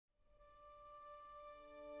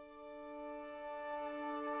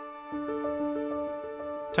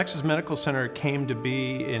Texas Medical Center came to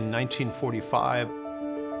be in 1945.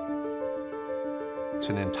 It's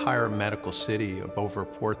an entire medical city of over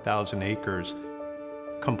 4,000 acres,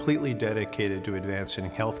 completely dedicated to advancing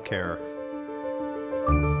healthcare.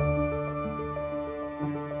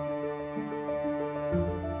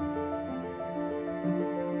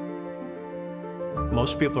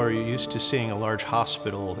 Most people are used to seeing a large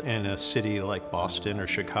hospital in a city like Boston or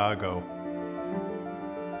Chicago.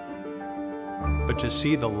 But to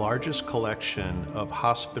see the largest collection of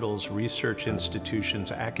hospitals, research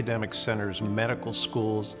institutions, academic centers, medical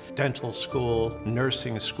schools, dental school,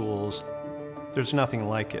 nursing schools, there's nothing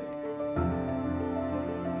like it.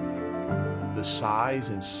 The size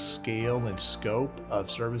and scale and scope of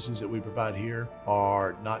services that we provide here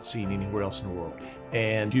are not seen anywhere else in the world.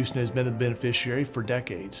 And Houston has been a beneficiary for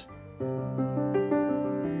decades.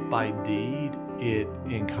 By deed, it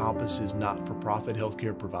encompasses not-for-profit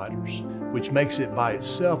healthcare providers, which makes it by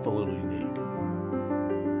itself a little unique.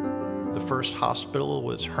 The first hospital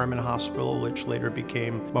was Herman Hospital, which later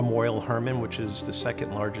became Memorial Hermann, which is the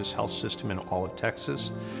second largest health system in all of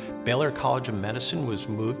Texas. Baylor College of Medicine was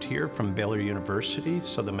moved here from Baylor University,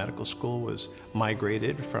 so the medical school was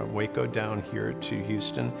migrated from Waco down here to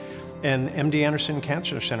Houston. And MD Anderson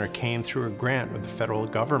Cancer Center came through a grant with the federal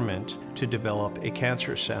government to develop a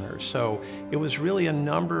cancer center. So it was really a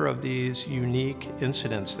number of these unique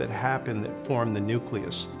incidents that happened that formed the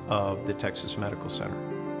nucleus of the Texas Medical Center.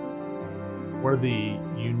 One of the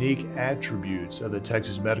unique attributes of the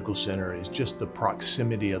Texas Medical Center is just the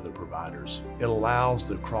proximity of the providers. It allows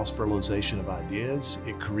the cross-fertilization of ideas.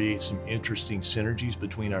 It creates some interesting synergies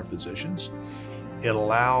between our physicians. It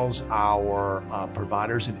allows our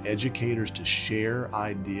providers and educators to share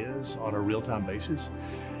ideas on a real-time basis,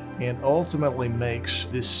 and ultimately makes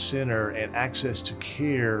this center and access to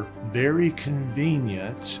care very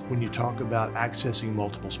convenient when you talk about accessing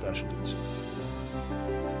multiple specialties.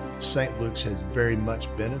 St. Luke's has very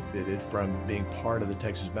much benefited from being part of the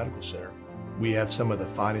Texas Medical Center. We have some of the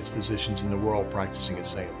finest physicians in the world practicing at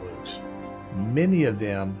St. Luke's. Many of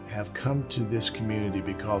them have come to this community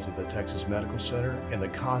because of the Texas Medical Center and the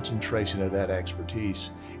concentration of that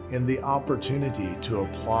expertise and the opportunity to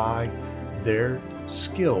apply their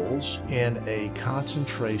skills in a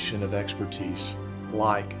concentration of expertise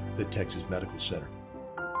like the Texas Medical Center.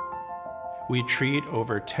 We treat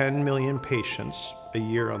over 10 million patients a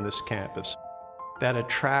year on this campus. That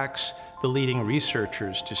attracts the leading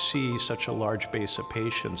researchers to see such a large base of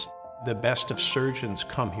patients. The best of surgeons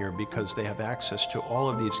come here because they have access to all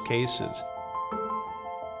of these cases.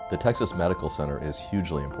 The Texas Medical Center is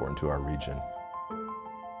hugely important to our region.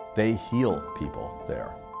 They heal people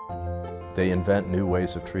there. They invent new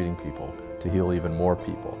ways of treating people to heal even more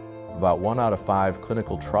people. About 1 out of 5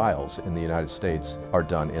 clinical trials in the United States are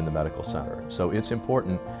done in the medical center. So it's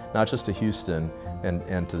important not just to Houston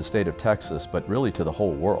and to the state of Texas, but really to the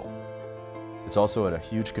whole world. It's also a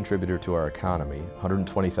huge contributor to our economy,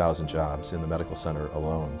 120,000 jobs in the medical center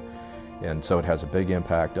alone. And so it has a big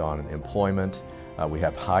impact on employment. We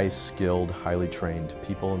have high-skilled, highly trained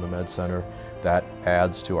people in the med center. That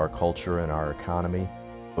adds to our culture and our economy.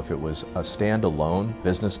 If it was a standalone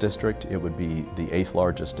business district, it would be the 8th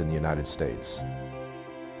largest in the United States.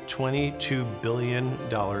 $22 billion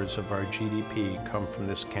of our GDP come from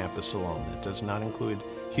this campus alone. That does not include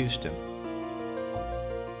Houston.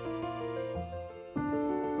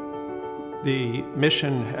 The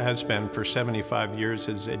mission has been for 75 years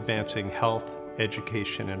is advancing health,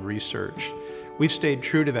 education, and research. We've stayed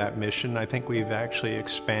true to that mission. I think we've actually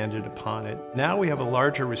expanded upon it. Now we have a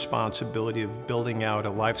larger responsibility of building out a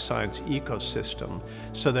life science ecosystem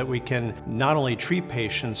so that we can not only treat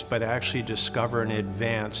patients, but actually discover and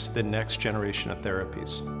advance the next generation of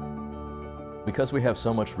therapies. Because we have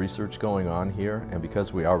so much research going on here, and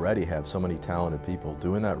because we already have so many talented people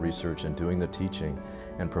doing that research and doing the teaching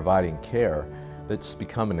and providing care, it's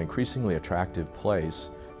become an increasingly attractive place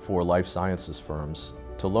for life sciences firms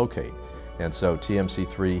to locate. And so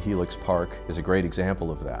TMC3 Helix Park is a great example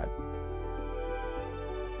of that.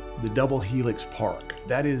 The Double Helix Park,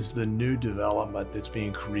 that is the new development that's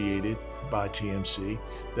being created by TMC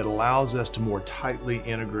that allows us to more tightly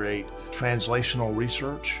integrate translational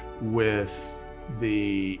research with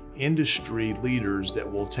the industry leaders that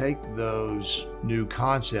will take those new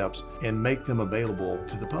concepts and make them available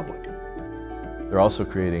to the public. They're also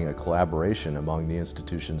creating a collaboration among the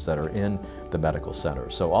institutions that are in the medical center.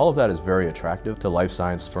 So all of that is very attractive to life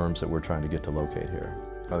science firms that we're trying to get to locate here.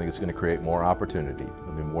 I think it's going to create more opportunity.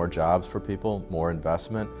 There'll be more jobs for people, more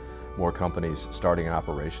investment, more companies starting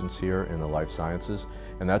operations here in the life sciences,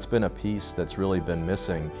 and that's been a piece that's really been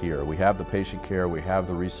missing here. We have the patient care, we have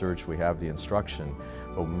the research, we have the instruction,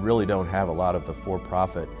 but we really don't have a lot of the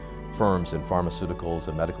for-profit firms in pharmaceuticals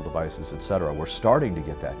and medical devices, etc. We're starting to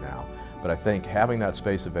get that now, but I think having that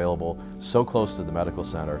space available so close to the medical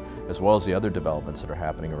center, as well as the other developments that are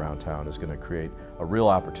happening around town, is going to create a real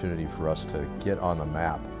opportunity for us to get on the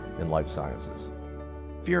map in life sciences.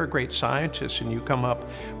 If you're a great scientist and you come up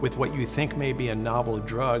with what you think may be a novel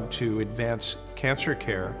drug to advance cancer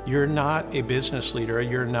care, you're not a business leader,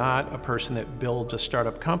 you're not a person that builds a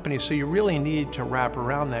startup company, so you really need to wrap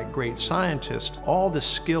around that great scientist all the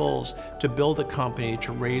skills to build a company,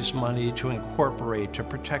 to raise money, to incorporate, to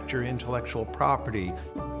protect your intellectual property.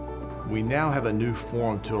 We now have a new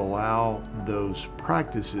forum to allow those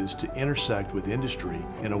practices to intersect with industry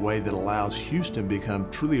in a way that allows Houston to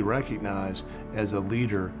become truly recognized as a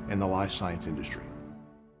leader in the life science industry.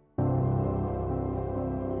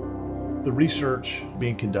 The research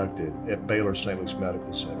being conducted at Baylor St. Luke's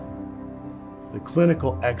Medical Center, the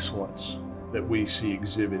clinical excellence that we see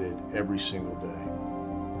exhibited every single day,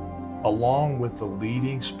 along with the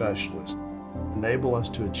leading specialists, enable us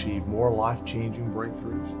to achieve more life-changing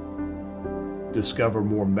breakthroughs, discover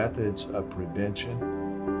more methods of prevention,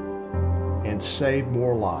 and save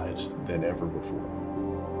more lives than ever before.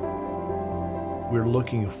 We're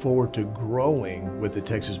looking forward to growing with the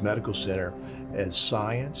Texas Medical Center as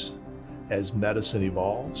science, as medicine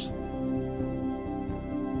evolves,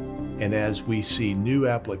 and as we see new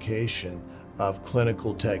application of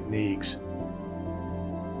clinical techniques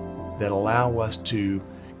that allow us to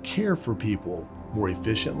care for people more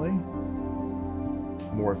efficiently,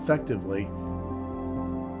 more effectively,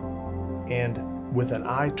 and with an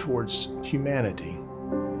eye towards humanity.